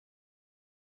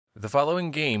The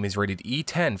following game is rated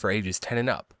E10 for ages 10 and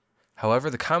up. However,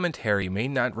 the commentary may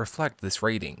not reflect this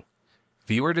rating.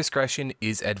 Viewer discretion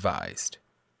is advised.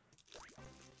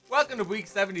 Welcome to week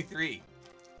 73.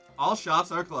 All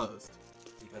shops are closed.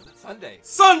 Because it's Sunday.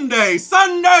 Sunday!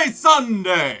 Sunday!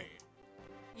 Sunday!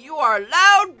 You are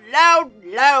loud, loud,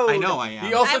 loud. I know I am.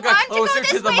 He also got closer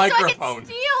to the microphone. So I can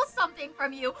steal something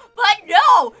from you, but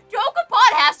no!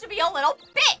 Dokapon has to be a little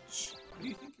bitch! What do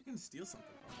you think you can steal something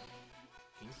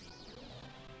from?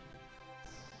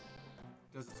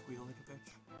 Does it squeal like a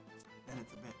bitch? Then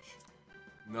it's a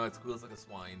bitch. No, it squeals like a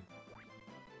swine.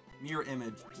 Mirror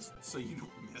image, just so you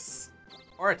don't miss.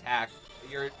 Or attack.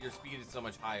 Your speed is so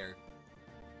much higher.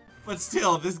 But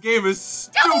still, this game is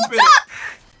Double stupid. duck!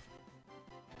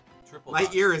 Triple My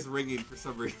duck. ear is ringing for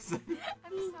some reason.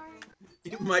 I'm sorry.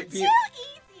 It might be. Too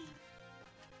easy.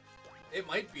 It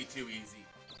might be too easy.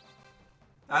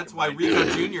 That's why Rico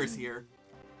Jr.'s here.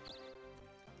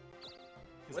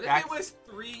 What if it was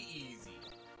 3 easy?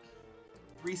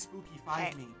 3 spooky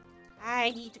 5 me.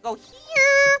 I need to go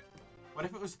here. What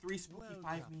if it was 3 spooky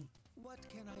 5 me? What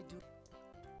can I do?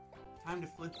 Time to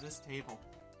flip this table.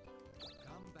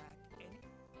 Come back any.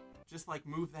 Just like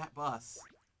move that bus.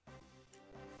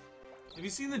 Have you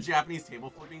seen the Japanese table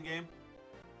flipping game?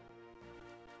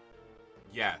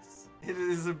 Yes. It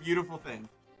is a beautiful thing.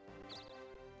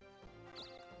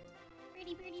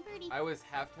 Birdie, birdie, birdie. I was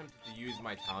half tempted to use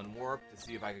my town warp to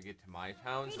see if I could get to my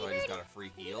town, so I just got a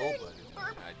free heal, but I didn't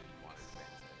want to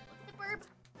advance The burb.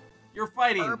 You're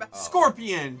fighting Herb.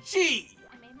 Scorpion G!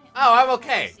 I made my own Oh, I'm little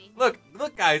okay. fantasy.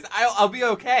 Look, guys, I'll be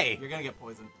okay. You're gonna get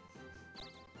poisoned.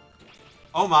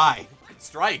 Oh my.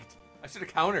 Striked. I should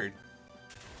have countered.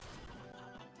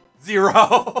 0.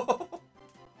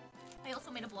 I also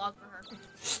made a blog for her.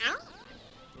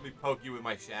 Let me poke you with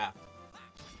my shaft.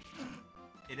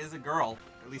 It is a girl.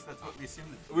 At least that's what we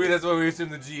assumed. That's what we assume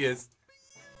the G is.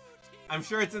 I'm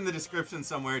sure it's in the description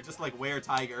somewhere, just like Where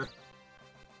Tiger.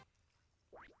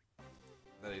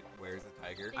 That it wears a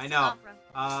tiger. I It's know.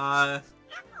 opera.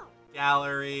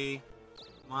 Gallery,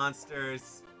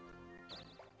 monsters.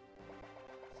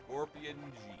 Scorpion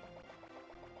G.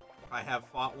 If I have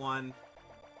fought one.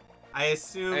 I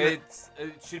assume It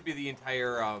should be the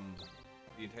entire all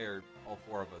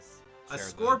 4 of us. a share the-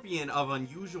 scorpion of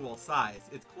unusual size.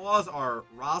 Its claws are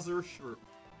rather sharp.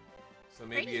 So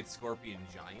maybe Pretty. it's Scorpion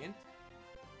Giant?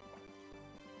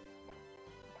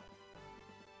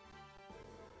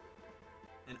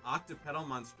 An octopedal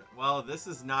monster. Well, this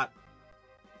is not.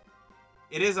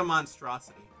 It is a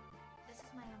monstrosity. This is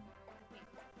my wait,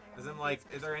 As in, like,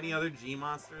 is there any other G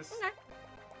monsters?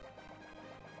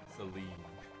 Celine.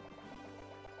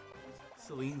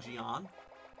 Celine Dion?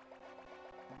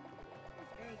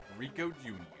 Rico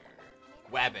Jr.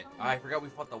 Wabbit. Oh, I forgot we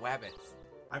fought the Wabbits.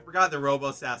 I forgot the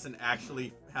Robo-Assassin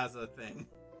actually has a thing.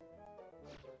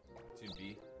 Should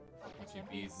be. Should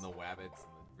be and the Wabbits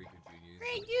and the Rico Juniors.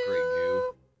 Grey and Goo. Grey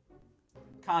Goo.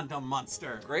 Condom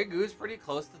monster. Grey Goo's pretty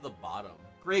close to the bottom.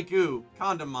 Grey Goo,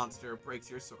 condom monster, breaks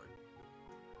your sword.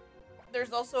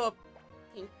 There's also a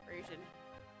pink version.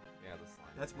 Yeah, the slime.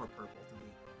 That's more purple to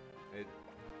me. It.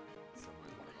 Somewhere.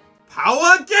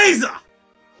 Power Gazer!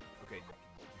 Okay.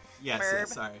 Yes, Burb.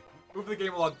 yes, sorry. Move the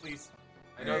game along, please.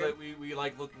 I know Burb. that we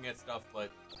like looking at stuff,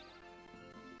 but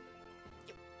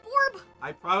Orb.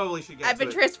 I probably should get I've to been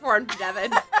it. transformed,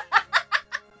 Devin.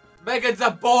 Megan's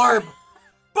a Borb!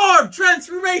 Barb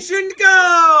transformation,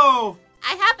 go!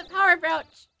 I have the power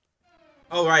brooch.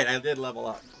 Oh, right, I did level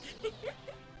up.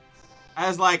 I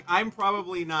was like, I'm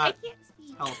probably I not can't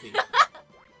see. healthy. I'm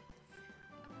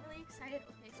really excited.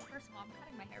 Okay, so first of all, I'm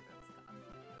cutting my hair for this con.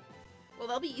 Well,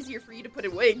 that'll be easier for you to put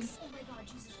in wigs. Oh my god,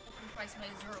 Jesus fucking Christ, my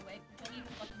Azura wig. Don't even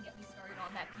fucking get me started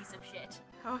on that piece of shit.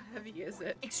 How heavy is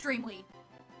it? Extremely.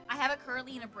 I have it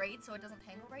currently in a braid so it doesn't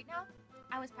tangle right now.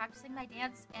 I was practicing my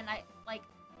dance and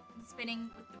spinning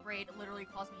with the braid literally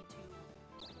caused me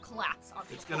to collapse on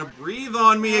the It's floor. gonna breathe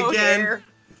on me Oh, again. dear.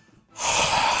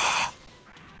 That's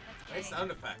Nice gay. sound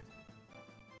effect.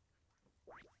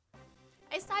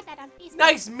 I saw that on Facebook.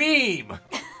 Nice meme!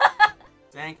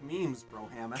 Dank memes,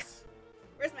 Brohamus.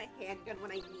 Where's my handgun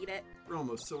when I need it?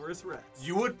 Bromosaurus Rex.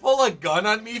 You would pull a gun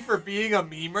on me for being a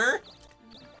memer?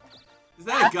 Is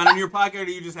that a gun in your pocket or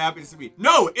do you just happen to be?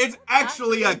 No, it's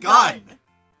actually a gun!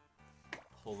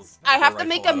 Pull the I have sniper to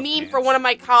make rifle a out of meme pants. for one of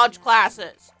my college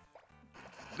classes.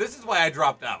 This is why I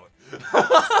dropped out.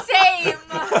 Same.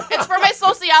 It's for my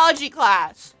sociology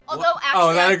class. Although actually,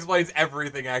 Oh, that explains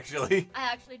everything, actually. I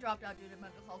actually dropped out due to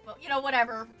mental health, but you know,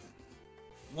 whatever.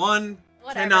 One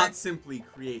Whatever. cannot simply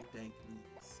create dank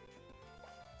memes.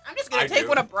 I'm just gonna I take do.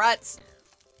 one of Brett's.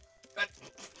 Fuck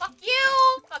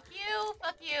you! Fuck you!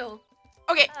 Fuck you!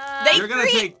 Okay, they You're gonna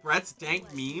create take Brett's dank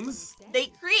memes? they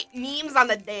create memes on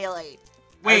the daily.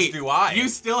 Wait, As do I. you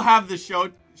still have the show...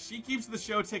 She keeps the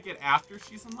show ticket after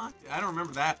she's unlocked it? I don't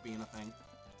remember that being a thing.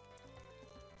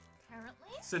 Apparently.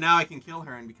 So now I can kill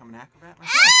her and become an acrobat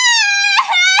myself.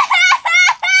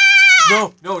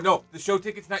 No. The show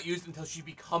ticket's not used until she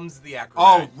becomes the acrobat.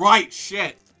 Oh, right,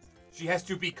 shit. She has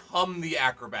to become the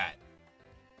acrobat.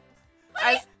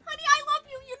 Honey, I love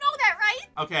you. You know that,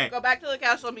 right? Okay, Go back to the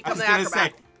castle and I become was the gonna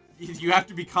acrobat. say, you have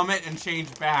to become it and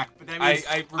change back, but that means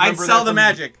I I'd remember sell that the from-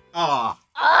 magic. Aw,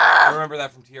 I remember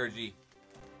that from TRG.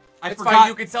 I It's forgot. fine,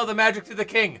 you can sell the magic to the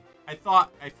king. I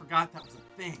forgot that was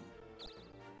a thing.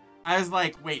 I was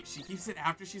like, wait, she keeps it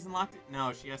after she's unlocked it?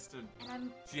 No, she has to.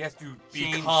 She has to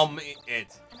Change. become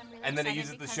it. I'm really And then it excited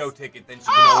uses the because- show ticket, then she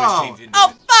can always change into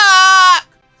Oh, it. fuck!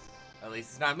 At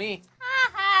least it's not me.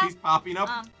 He's popping up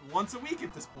Um. once a week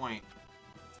at this point.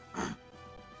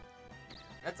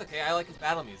 That's okay, I like his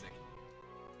battle music.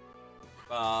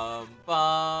 Bum,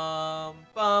 bum,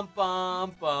 bum,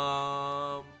 bum,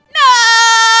 bum.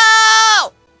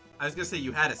 No! I was gonna say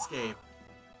you had escape.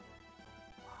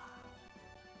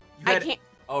 You I had, can't.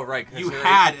 Oh, right. 'cause You you're-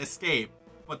 had escape,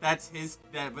 but that's his.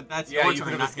 But that's Yeah, your you turn,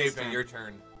 could have not his escaped on turn. your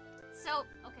turn. So,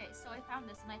 okay, so I found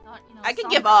this and I thought, you know, I can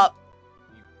Sombra- give up.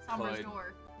 You Sombra's could.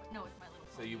 door. No, it's my little.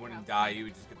 So you phone. wouldn't die, you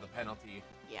would just get the penalty.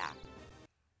 Yeah.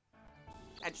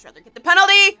 I'd just rather get the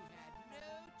penalty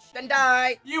than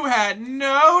die. You had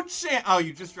no chance. Oh,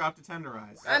 you just dropped a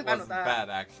tenderize. I'm That fine wasn't with that. bad,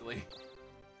 actually.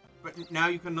 But now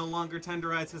you can no longer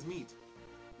tenderize his meat.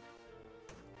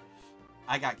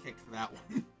 I got kicked for that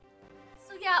one.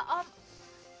 So yeah,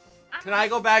 Can I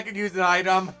go back and use an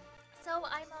item? So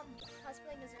I'm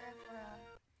cosplaying Azura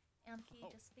for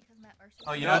Amki just because Matt Mercer.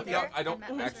 Oh, you know, there, yeah, I and don't-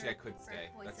 Matt Mercer actually, I could stay.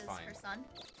 That's voices fine. Her son.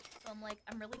 So I'm like,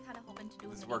 I'm really kind of hoping to do. a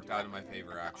This mini worked out in duet my with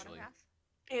favor, the actually. autographs.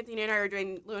 Anthony and I are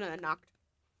doing Luna and Noct.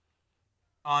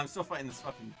 Oh, I'm still fighting this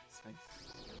fucking Sphinx.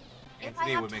 If I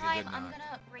Anthony have would make a time, good I'm Noct.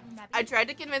 gonna bring Nebby. I tried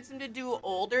to convince him to do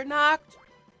older Noct,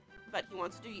 but he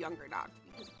wants to do younger Noct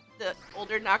because the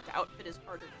older Noct outfit is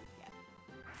harder to get.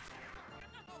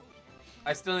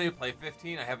 I still need to play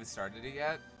 15. I haven't started it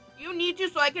yet. You need to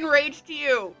so I can rage to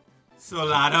you. So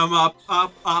light 'em up,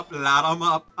 up, light 'em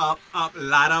up,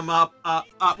 light 'em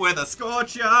up with a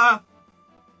scorcher.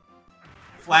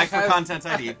 Flag for I have- content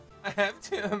ID. I have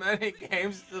too many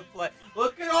games to play.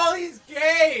 Look at all these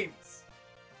games!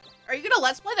 Are you gonna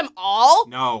let's play them all?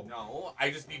 No. No,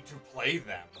 I just need to play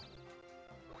them.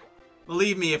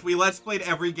 Believe me, if we let's played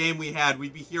every game we had,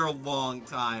 we'd be here a long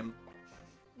time.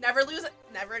 Never lose it.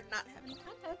 Never not have any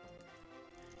content.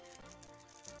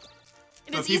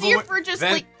 And So it's people easier would- for just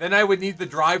Then, like then I would need the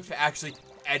drive to actually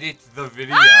edit the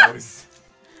videos.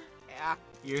 yeah.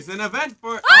 Here's an event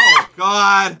for. Oh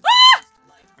God!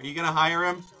 Are you gonna hire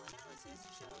him?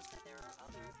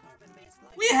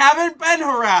 We haven't been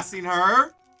harassing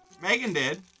her. Megan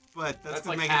did, but that's That's because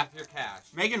like Megan. half your cash.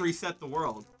 Megan reset the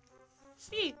world.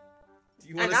 See, Do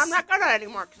you and wanna I'm not gonna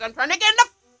anymore because I'm trying to get into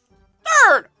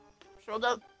third. So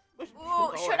the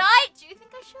Ooh, should I? Do you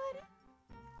think I should?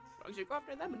 As long as you go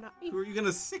after them and not me. Who are you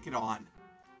gonna sick it on?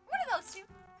 What are those two?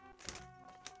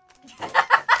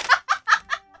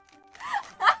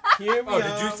 Here Oh,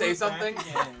 did you say something?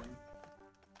 That's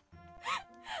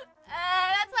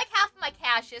like half of my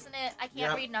cash, isn't it? I can't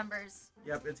Yep. read numbers.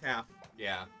 Yep, it's half.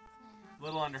 Yeah. A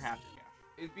little under half your cash.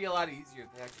 It'd be a lot easier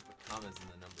if they actually put commas in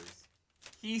the numbers.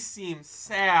 He seems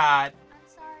sad. I'm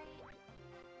sorry.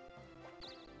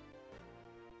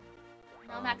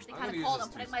 No, I'm Um, actually I'm kind gonna of use cold. this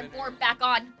I'm putting two my spinner. board back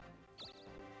on.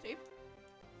 See,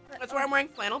 But, that's why I'm wearing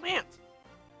flannel pants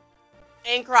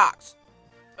and Crocs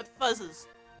with fuzzes.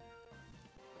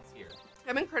 It's here.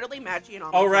 I'm incredibly matchy and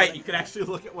all. Oh my right, clothing. you could actually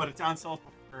look at what it's on sale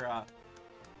for.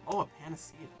 Oh, a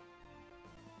panacea.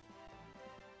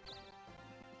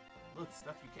 Look,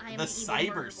 stuff you I can. am The an evil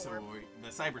cyber murderer. sword, the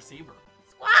cyber saber.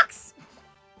 Squawks!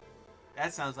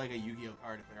 That sounds like a Yu-Gi-Oh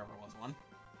card if there ever was one.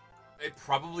 It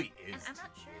probably And is. I'm not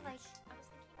sure, like, I was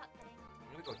thinking about getting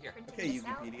I'm gonna go here. printing Okay, this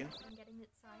out Wikipedia. and getting it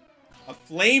signed. A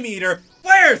flame eater.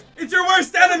 Flares! It's your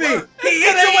worst enemy. He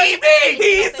eats gonna away. eat me!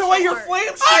 He eats away your Official flame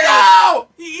art. shield. Oh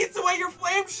He eats away your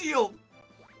flame shield.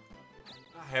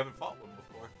 I haven't fought one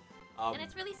before. And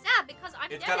it's really sad because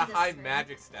I'm It's dead got in a this high thing.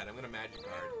 magic stat. I'm gonna magic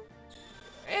guard.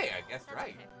 Hey, I guessed That's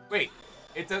right. okay. Wait,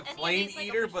 it's a Any of flame these, like,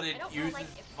 eater, official- but I it don't know, uses like,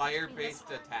 if it's fire-based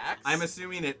between this one- attacks? I'm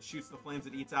assuming it shoots the flames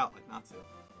it eats out like Natsu.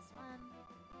 This one.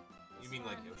 You mean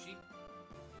like one, Yoshi?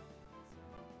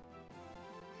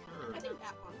 Sure. I think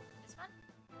that one. This one?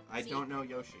 I don't know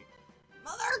Yoshi.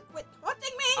 Mother, quit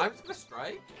taunting me! I'm just gonna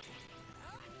strike.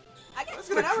 I I get was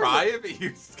gonna whatever. cry if it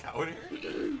used counter.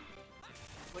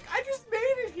 Like, I just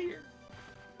made it here.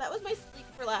 That was my sleep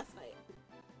for last night.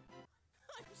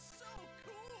 I'm so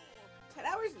cool. 10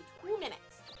 hours and 2 minutes.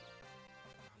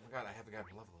 Oh my god, I haven't got a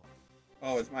level up.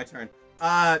 Oh, it's my turn.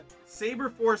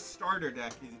 Saber Force starter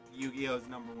deck is Yu-Gi-Oh's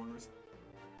 #1.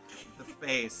 The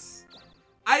face.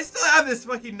 I still have this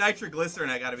fucking nitroglycerin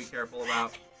I gotta be careful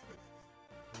about.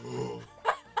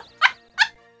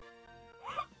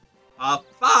 A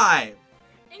 5.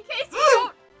 In case you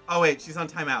don't, Oh wait, she's on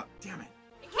timeout. Damn it.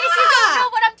 in case you don't know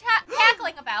what I'm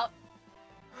tackling about,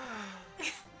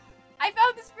 I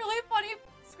found this really funny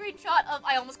screenshot of,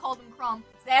 I almost called him Crumb,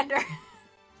 Xander.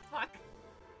 Fuck.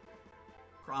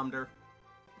 Cromder.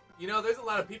 You know, there's a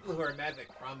lot of people who are mad that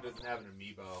Crum doesn't have an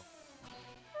amiibo.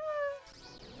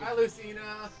 Hi,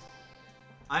 Lucina.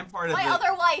 I'm part of My the.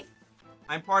 other wife.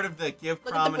 I'm part of the Give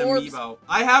Look Crom at an the boards. amiibo.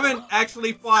 I haven't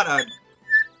actually fought a.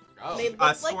 Oh. They look A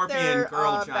like scorpion they're,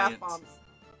 girl bath giant. bombs.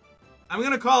 I'm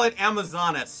gonna call it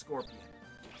Amazoness Scorpion.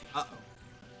 Uh oh.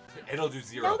 It'll do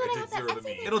 0. Now that It I did have that 0 to Etsy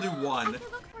me. thing, It'll do I 1. can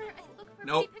look for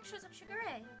Nope. pretty pictures of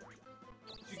Shigure.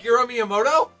 Shigeru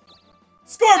Miyamoto?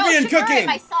 Scorpion No, Shigure, cooking!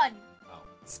 my son. Oh.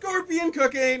 Scorpion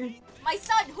cooking! My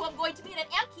son, who I'm going to meet at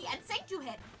Amki and sing to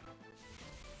him.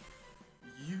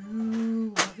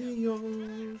 You are the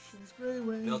ocean's gray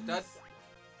waves. Milk Dust?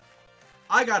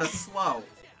 I got a slow.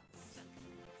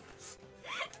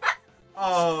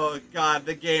 Oh god,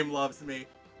 the game loves me.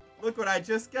 Look what I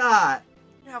just got.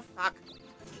 Oh, fuck.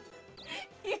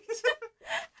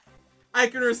 I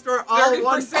can restore all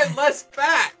 30% less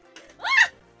fat!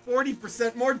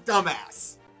 40% more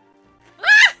dumbass.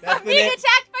 That's I'm the being name.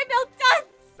 attacked by Milk Duds.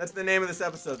 That's the name of this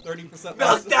episode. 30% Milk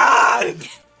less.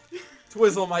 Dust!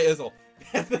 Twizzle my izzle.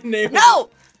 That's the name. No!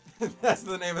 That's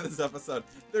the name of this episode.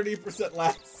 30%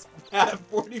 less fat,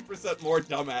 40% more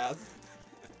dumbass.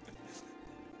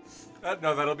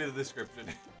 No, that'll be the description.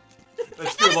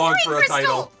 That's too long for a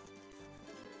title.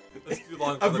 That's too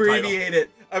long for the title. Abbreviate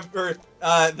it.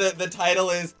 The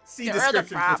title is see Get rid of the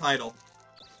description crap. for title.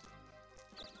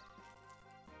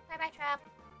 Bye-bye, Trap.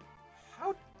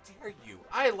 How dare you?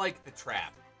 I like the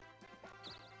trap.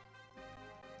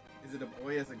 Is it a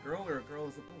boy as a girl or a girl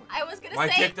as a boy? I was gonna My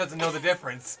say. dick doesn't know the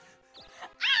difference.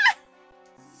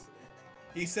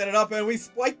 He set it up and we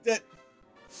spiked it.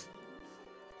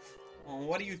 Oh,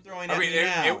 what are you throwing at I mean, me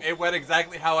now? it went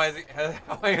exactly how I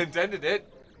intended it.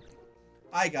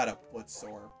 I got a foot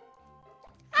sore.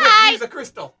 Hi. Use a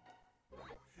crystal.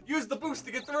 Use the boost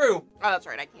to get through. Oh, that's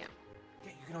right, I can't.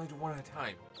 Yeah, you can only do one at a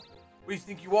time. What do you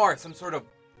think you are? Some sort of...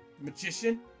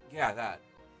 Magician? Yeah, that.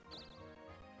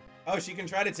 Oh, she can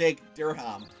try to take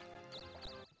Dirham.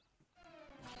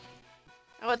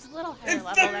 Oh, it's a little higher It's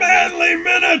level the than Manly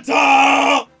Minotaur!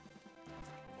 Oh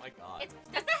my god.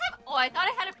 Does that have? Oh, I thought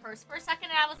it had a purse for a second,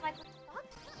 and I was like, what the fuck?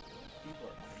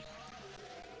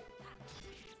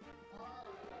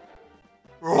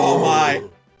 Oh my.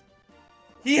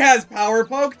 He has Power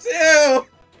Poke too!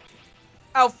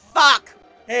 Oh, fuck!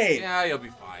 Hey, Yeah, you'll be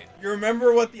fine. you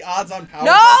remember what the odds on Power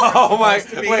No! Poke are Oh my...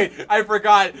 supposed to be? Wait, I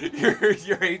forgot. Your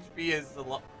HP is the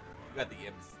low. You got the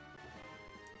yips.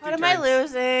 What 2 am I turns.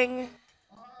 losing?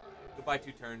 Goodbye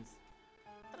 2 turns.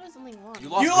 I thought it was only one. You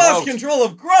lost You lost Groat. control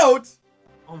of Groat!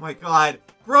 Oh my god.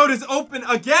 Groat is open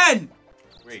again!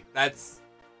 Wait, that's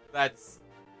It's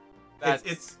that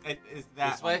this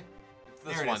one. way? It's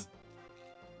this There it one. is.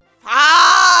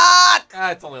 Fuck!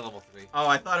 It's only level 3. Oh,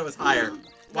 I thought it was higher.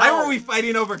 Why No. were we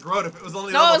fighting over Groat if it was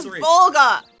only No, it level was 3?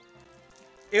 Volga!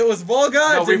 It was Volga,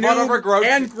 No, we fought Danube, over Groat.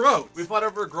 and Groat. We fought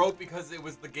over Groat because it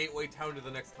was the gateway town to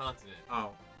the next continent.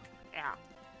 Oh. Yeah.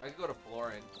 I could go to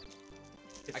Florin.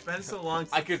 It's been so long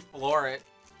I since could floor it.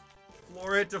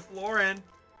 floor it to Florin.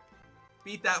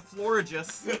 Beat that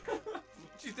Florigus.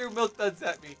 She threw milk duds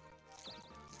at me.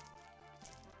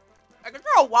 I could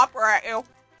throw a Whopper at you.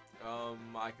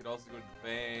 I could also go to the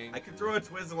bank. I could throw a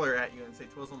Twizzler at you and say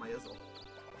Twizzle my izzle.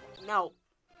 No.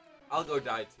 I'll go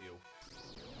die too.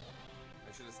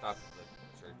 I should have stopped at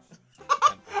the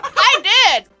church. I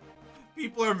did!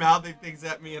 People are mouthing things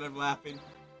at me and I'm laughing.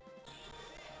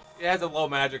 It has a low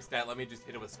magic stat. Let me just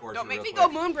hit it with Scorcher. Don't make real me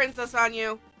quick. go Moon Princess on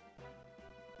you.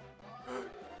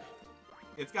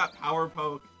 It's got Power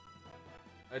Poke.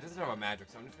 It doesn't have a magic,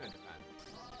 so I'm just gonna defend.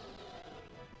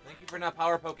 Thank you for not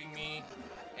power poking me.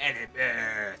 And it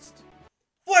missed.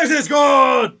 Flares is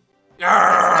gone! It's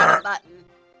not a button.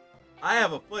 I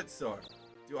have a foot sore.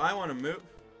 Do I want to move?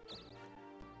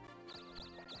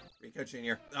 Rico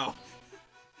Jr. Oh.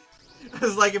 I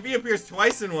was like, if he appears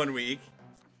twice in 1 week.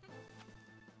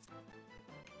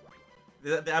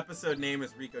 The episode name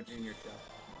is Rico Jr. Show. I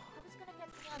was gonna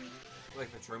get the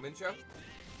Like the Truman Show?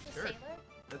 the Sure. sailor.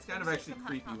 That's kind of actually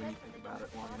creepy when you think about it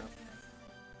long enough.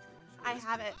 I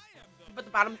have it. But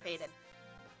the bottom faded.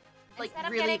 like Instead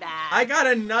of really getting- bad. I got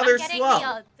another I'm getting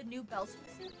swell. the new bell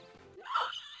swimsuit.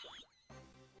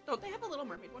 Don't they have a Little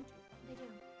Mermaid one too? They do.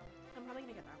 I'm probably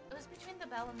gonna get that It one. was between the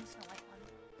Belle and the Snow White one.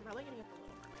 I'm probably gonna get the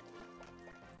Little Mermaid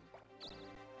one.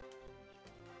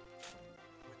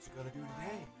 What you gonna do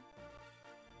today?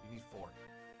 You need 4.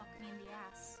 Fuck me in the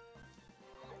ass.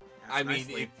 That's I mean,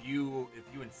 nicely. if you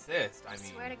insist, I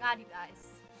mean. Swear to God, you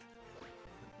guys.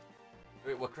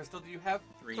 Wait, what crystal do you have?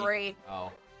 3. 3.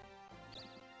 Oh.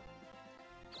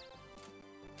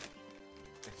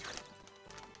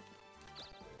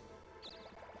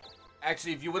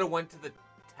 Actually, if you would have went to the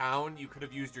town, you could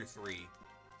have used your 3.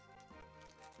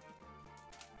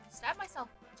 Stab myself.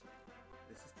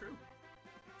 This is true.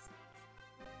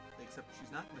 Except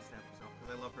she's not going to stab herself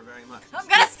because I love her very much. I'm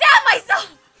gonna stab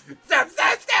myself! Stab,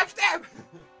 stab, stab, stab!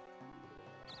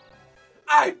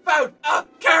 I found a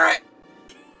carrot!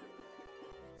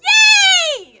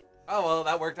 Yay! Oh, well,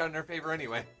 that worked out in her favor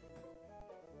anyway.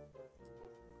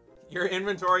 Your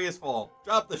inventory is full.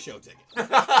 Drop the show ticket.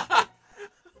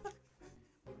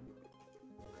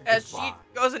 As she Goodbye.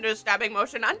 goes into a stabbing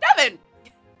motion on Devin.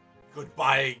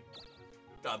 Goodbye,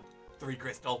 3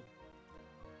 crystal.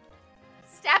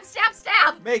 Stab, stab,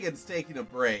 stab! Megan's taking a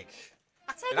break.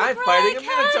 Take And a I'm break fighting a and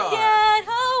minotaur. get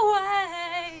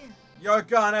away. You're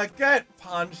gonna get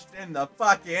punched in the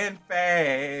fucking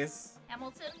face.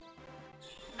 Hamilton?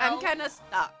 I'm No. kind of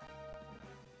stuck.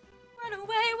 Run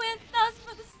away with us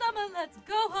for the summer, let's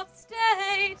go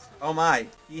upstate. Oh my,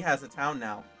 he has a town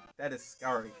now. That is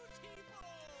scary.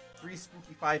 3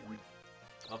 spooky 5 weeks.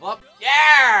 Level up.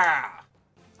 Yeah!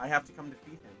 I have to come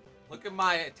defeat him. Look at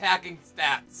my attacking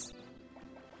stats.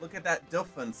 Look at that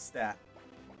Duffin stat.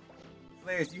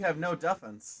 Flares, you have no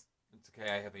Duffins. It's okay,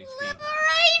 I have HP.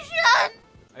 Liberation!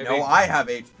 No, I have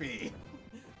HP.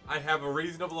 I have a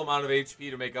reasonable amount of HP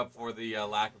to make up for the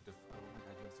lack of defense. Oh my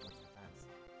god, you have so much defense.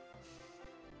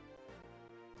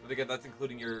 But again, that's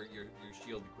including your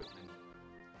shield equipment.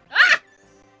 Ah!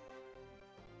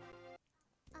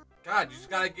 God, you just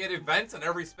gotta get events on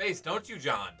every space, don't you,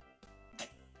 John?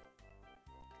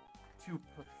 Too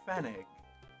pathetic.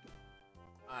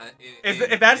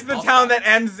 In That's the all town sides. that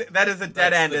ends. That is a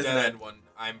dead That's end, the isn't dead it? end one,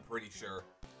 I'm pretty sure.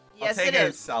 Yes, I'll take it it and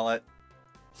is. sell it.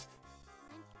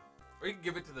 Or you can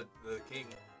give it to the king.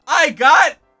 I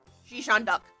got. Shishan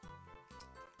duck.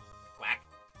 Quack.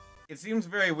 It seems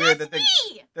very weird That's that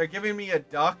me! they're giving me a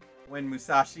duck when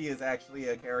Musashi is actually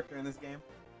a character in this game.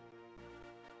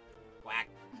 Quack.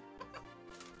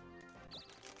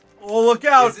 Oh, look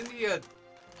out! Isn't he a...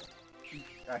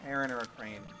 A heron or a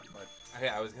crane, but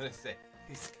I was gonna say,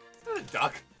 he's not a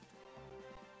duck.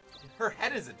 Her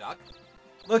head is a duck.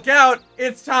 look out!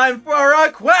 It's time for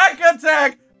a quack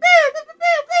attack! Pew, pew,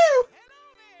 pew,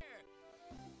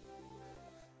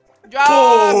 pew,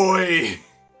 Job. Boy!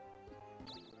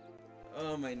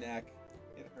 Oh, my neck.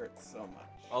 It hurts so much.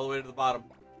 All the way to the bottom.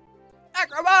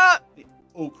 Acrobat. The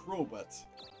acrobat.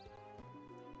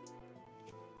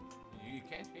 You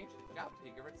can't change the job till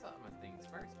you get rid of some things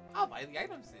first. I'll buy the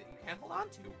items that you can't hold on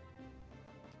to.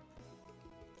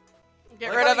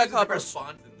 Get I rid like of how a you use the cobra.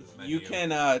 response in this You menu.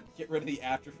 can get rid of the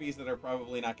atrophies that are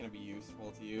probably not going to be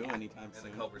useful to you anytime And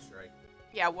soon. the Cobra Strike.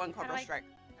 Yeah, 1 cobra How do I- strike.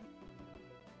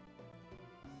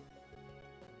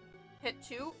 Hit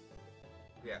 2.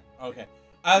 Yeah. Okay.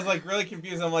 I was like really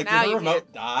confused. I'm like, Now did the you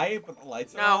remote die, but the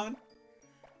lights No. are on?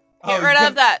 Get you rid can-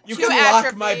 of that. You 2 can lock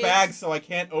atrophies. my bag so I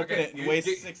can't open Okay, it and you waste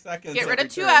get- 6 seconds. Get rid every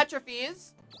of 2 turn.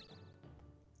 atrophies.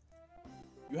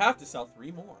 You have to sell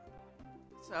 3 more.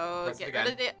 So Press it get rid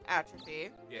of again. the atrophy.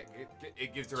 Yeah,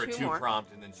 it gives her a 2 2 more.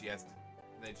 prompt, and then she has to,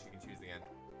 and then she can choose again.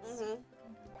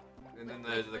 Mm-hmm. And then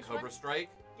the Which Cobra one? Strike,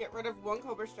 Get rid of 1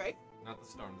 cobra strike. not the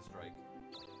Storm, the Strike.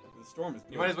 The storm is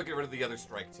You might as well get rid of the other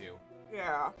Strike too.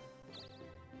 Yeah.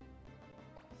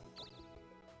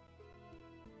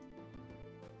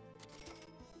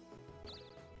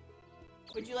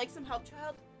 Would you like some help,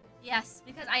 child? Yes,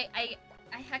 because I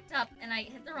hacked up and I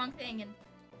hit the wrong thing and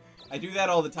I do that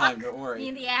all the time, fuck don't me worry.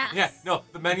 in the ass. Yeah, no,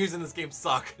 the menus in this game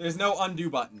suck. There's no undo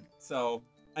button. So,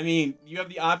 I mean, you have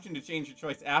the option to change your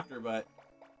choice after, but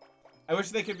I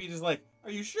wish they could be just like,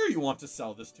 are you sure you want to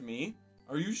sell this to me?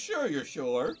 Are you sure you're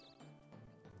sure?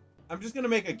 I'm just going to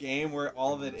make a game where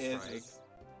all of it is Strike. just...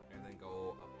 And then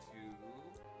go up to...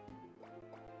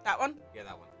 That one? Yeah,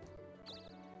 that one.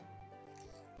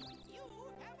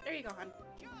 There you go, hon.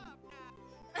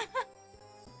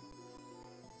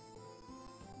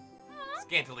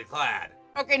 Scantily clad.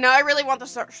 Okay, now I really want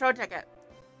the show ticket.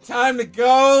 Time to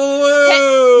go!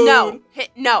 Hit no. Hit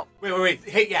no. Wait.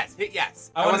 Hit yes. Hit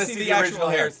yes. I wanna wanna see see the the actual original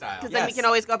hair. hairstyle. Because then we Yes. can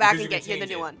always go back Because and get you the change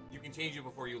new it. one. You can change it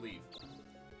before you leave.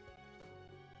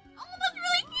 Oh, that's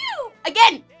really cute.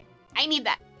 Again! I need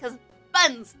that. Because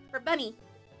buns for bunny.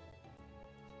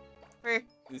 For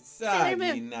Sailor Usagi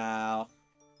Moon. now.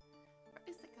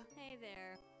 Hey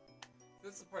there.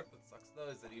 This is the part that sucks though,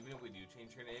 is that even if we do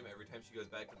change her name, every time she goes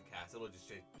back to the castle, it'll just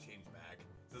change back.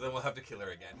 So then we'll have to kill her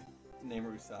again. Name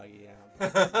her Usagi,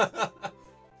 yeah.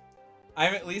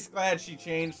 I'm at least glad she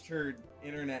changed her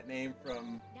internet name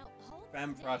from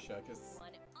FlamingFlarez, because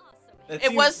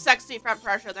It was sexy Femme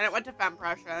Pressure, then it went to Femme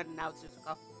Pressure, and now it's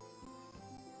Suzuka.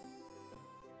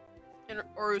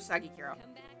 Or Usagi Kiro.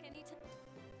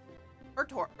 Or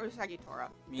Usagi Tora.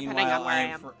 Depending Meanwhile, on where I I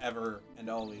am am. forever and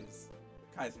always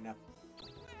Kaiser Nephilim.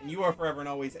 And you are forever and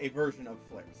always a version of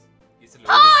Flares. Yes,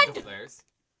 hello, this is DaFlarez.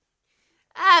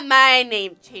 My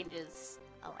name changes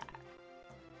a lot.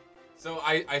 So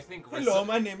I think Hello,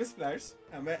 my name is Flares.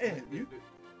 How may I help you?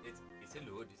 It's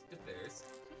hello, this is DaFlarez.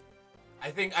 I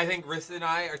think Rissa and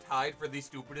I are tied for the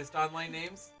stupidest online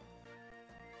names.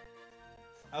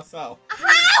 How so?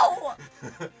 How?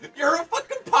 You're a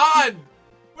fucking pawn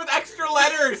with extra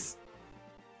letters.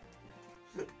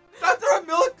 Stop throwing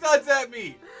milk duds at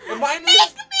me. And my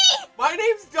name's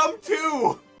dumb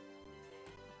too.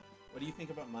 What do you think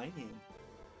about my name?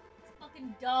 It's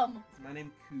fucking dumb. Is my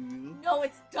name cool? No,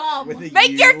 it's dumb. With a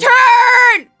Make U? your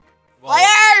turn! Well,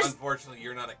 Flares! unfortunately,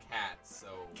 you're not a cat,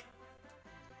 so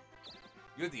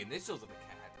you're the initials of a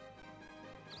cat.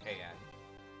 K-N.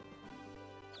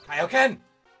 Kaioken!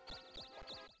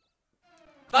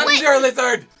 Thunder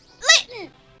Lizard! Litten!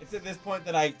 It's at this point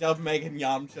that I dub Megan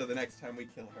Yamcha the next time we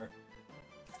kill her.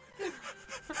 Orb!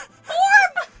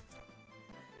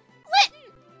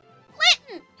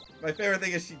 Litten! My favorite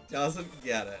thing is she doesn't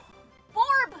get it.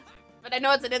 Orb! But I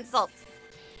know it's an insult.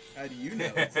 How do you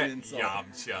know it's an insult?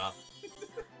 Yamcha.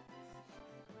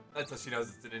 That's how she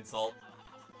knows it's an insult.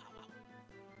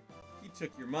 He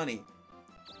took your money.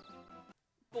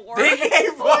 Borb?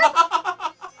 Dave! Borb?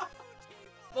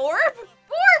 Borb!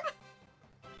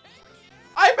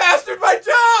 I mastered my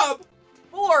job!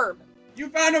 Borb! You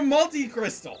found a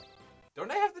multi-crystal! Don't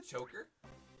I have the choker?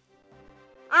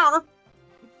 I don't know.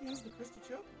 He has the crystal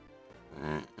choke?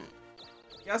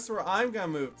 Guess where I'm gonna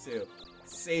move to?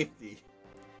 Safety.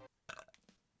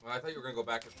 Well, I thought you were gonna go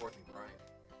back and forth and grind.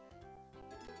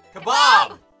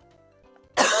 Kebab!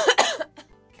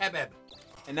 Kebab.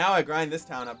 And now I grind this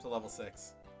town up to level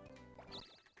 6.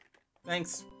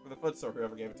 Thanks for the foot sword,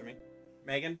 whoever gave it to me.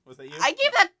 Megan, was that you? I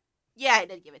gave that. Yeah, I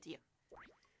did give it to you.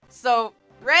 So,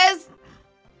 Rez.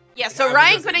 Yeah, so Yeah,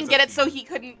 Ryan because it couldn't was get a it, so feat. he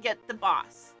couldn't get the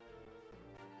boss.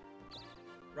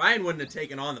 Ryan wouldn't have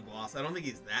taken on the boss. I don't think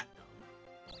he's that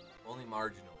dumb. Only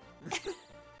marginal.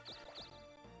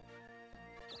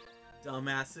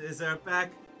 Dumbasses are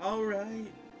back. Alright.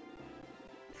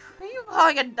 Who are you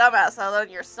calling a dumbass other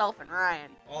than yourself and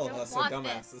Ryan? All of Don't us are want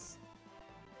dumbasses. this.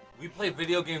 We play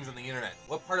video games on the internet.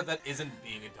 What part of that isn't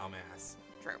being a dumbass?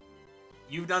 True.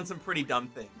 You've done some pretty dumb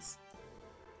things.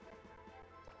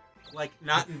 Like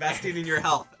not investing in your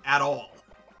health at all.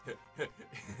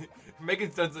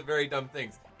 Megan's done some very dumb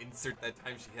things. Insert that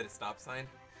time she hit a stop sign.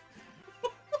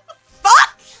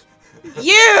 Fuck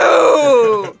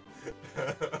you!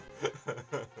 The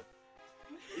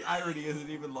irony isn't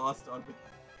even lost on me.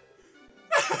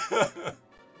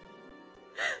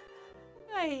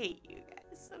 I hate you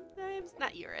guys sometimes.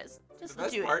 Not yours. Just The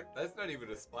best do part, that's not even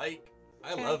a spike.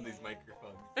 I love these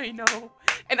microphones. it. I know.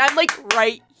 And I'm like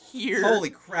right here. Holy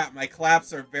crap, my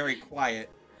claps are very quiet.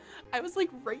 I was like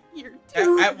right here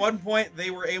too. At one point,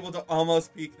 they were able to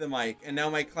almost peak the mic, and now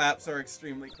my claps are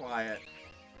extremely quiet.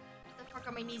 What the fuck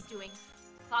are my knees doing?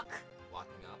 Fuck.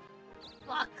 Locking up.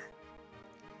 Fuck.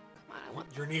 Come on, I want.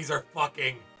 Your knees are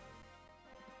fucking.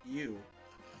 You.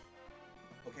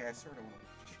 Okay, I sort of want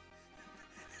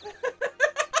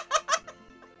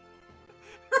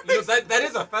You know, that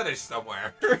is a fetish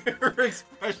somewhere. her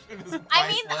expression is I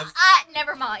mean, priceless.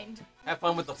 never mind. Have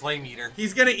fun with the flame eater.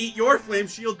 He's gonna eat your flame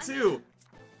shield too.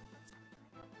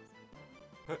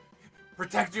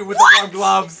 Protect you with the warm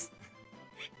gloves.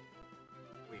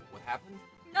 Wait, what happened?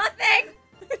 Nothing.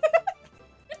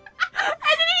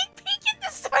 I didn't even peek it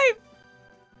this time.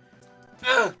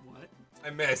 What? I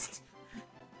missed.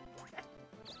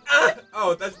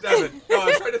 Oh, that's Devin. No,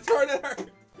 I'm trying to throw it at her.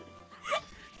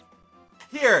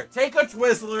 Here, take a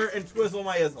Twizzler and twizzle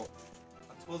my Izzle.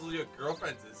 I'll twizzle your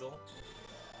girlfriend's Izzle.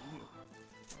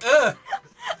 Oh!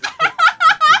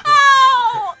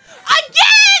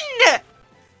 Again!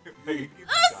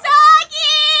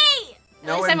 Usagi!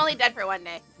 At least I'm only dead for one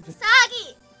day.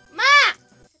 Usagi! Ma!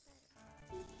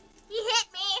 He hit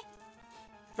me.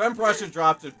 FemPrussia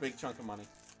dropped a big chunk of money.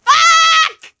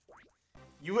 Fuck!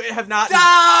 You have not.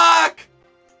 Duck!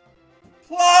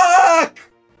 Pluck!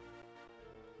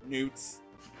 Newts.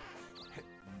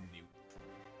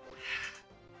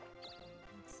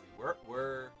 What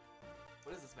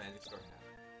does this magic store have?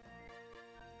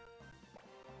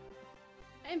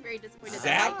 I am very disappointed.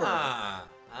 Zapper.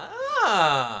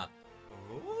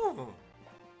 Ooh.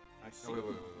 I see. No, wait.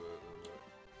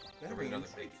 That Bring another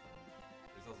means- page.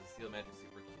 There's also Steel Magic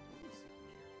Super Cubes.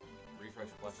 Refresh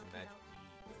Flush and Magic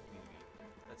Community.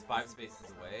 That's 5 spaces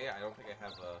away. I don't think I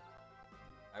have a.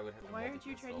 I would have to. Why aren't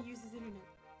you multi-crystal. trying to use his internet?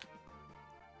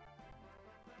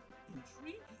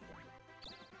 Intriguing.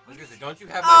 I was gonna say, don't you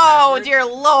have my Oh, password? dear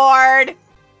lord!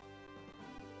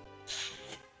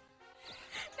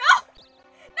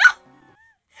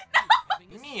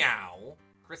 Meow.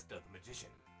 Krista the Magician.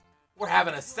 We're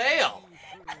having a sale.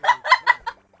 Too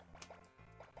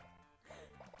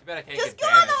bad I can't Just get go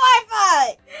on the banished.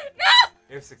 Wi-Fi! No!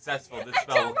 If successful, this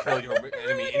spell will kill your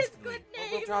enemy his instantly. good But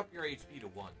we'll name. drop your HP to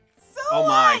 1. So Oh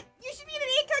my. what? You should be in an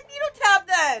incognito tab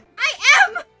then! I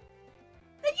am!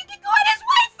 Then you can go on his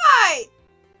Wi-Fi!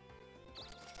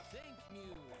 Thank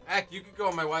you. Heck, you could go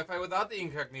on my Wi-Fi without the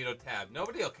incognito tab.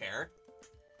 Nobody'll care.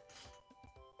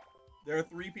 There are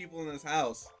 3 people in this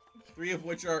house. 3 of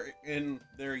which are in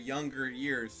their younger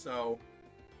years, so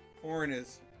porn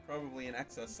is probably in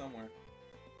excess somewhere.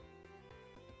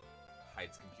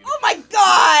 Hides computer. Oh my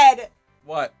god!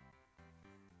 What?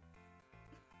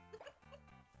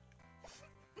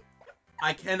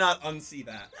 I cannot unsee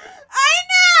that. I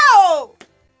know!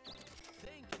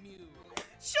 Thank you.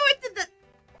 Show it to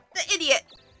the idiot.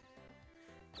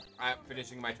 I'm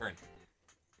finishing my turn.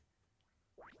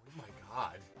 Oh my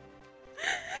god.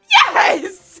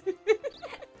 Yes!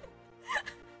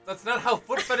 That's not how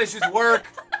foot fetishes work.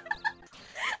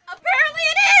 Apparently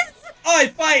it is! I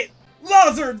fight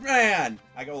Lizard Man!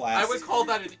 I go last. I would call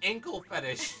that an ankle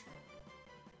fetish.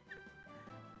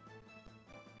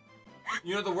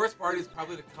 You know, the worst part is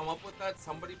probably to come up with that.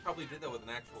 Somebody probably did that with an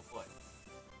actual foot.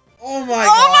 Oh my Oh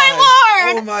god!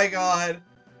 my lord! Oh my god!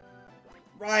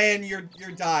 Ryan, you're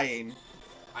dying.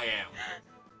 I am.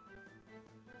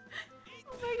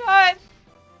 Oh my god.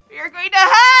 We are going to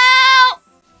hell!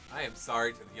 I am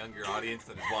sorry to the younger audience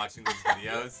that is watching these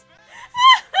videos.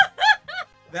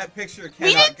 That picture cannot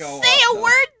We didn't go say up, a though.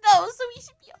 word though, so we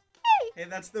should be okay. Hey,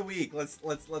 that's the week. Let's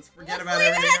forget Let's about leave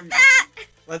it everything. at that.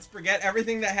 Let's forget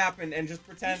everything that happened and just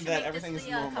We pretend should that make everything this is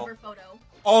the normal. cover photo.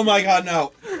 Oh my god,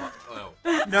 no. Oh.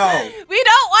 No. We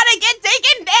don't want to get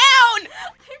taken down!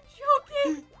 I'm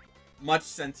joking. Much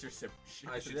censorship.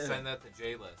 I should send that to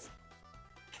J-List.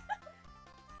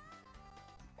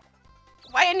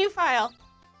 Why a new file?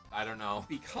 I don't know.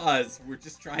 Because we're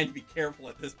just trying to be careful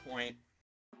at this point.